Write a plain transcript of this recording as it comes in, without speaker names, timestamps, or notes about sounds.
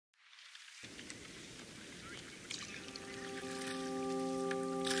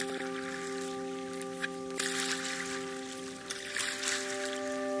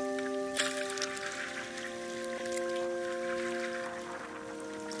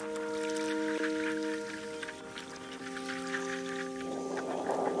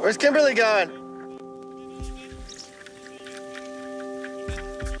Where's Kimberly going?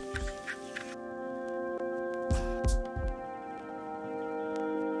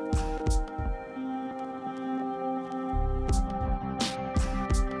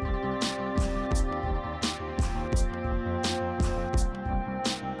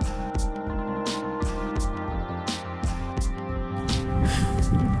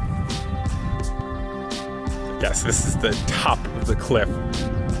 Yes, this is the top of the cliff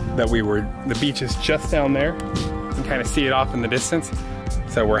that we were, the beach is just down there. You can kind of see it off in the distance.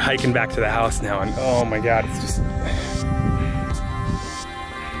 So we're hiking back to the house now and oh my God, it's just...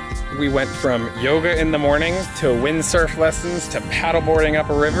 We went from yoga in the morning to windsurf lessons to paddleboarding up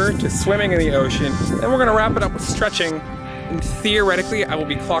a river to swimming in the ocean. Then we're gonna wrap it up with stretching. And theoretically, I will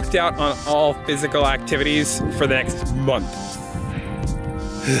be clocked out on all physical activities for the next month.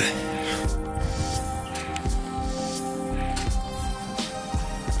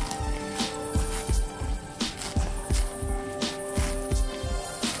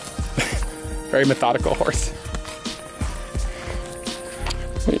 Very methodical horse.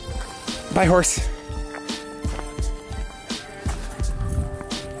 Wait. Bye, horse.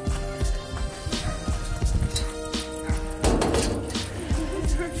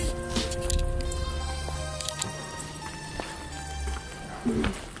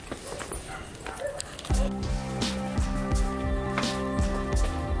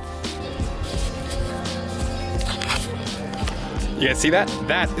 You guys see that?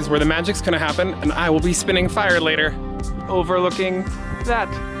 That is where the magic's gonna happen, and I will be spinning fire later, overlooking that.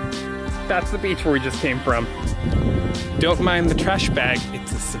 That's the beach where we just came from. Don't mind the trash bag,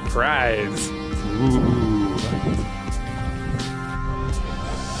 it's a surprise. Ooh.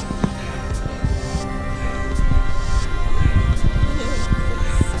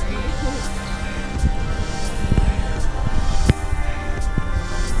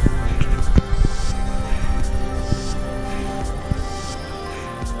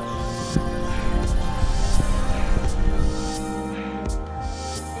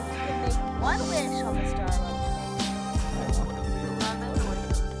 One wish on the star.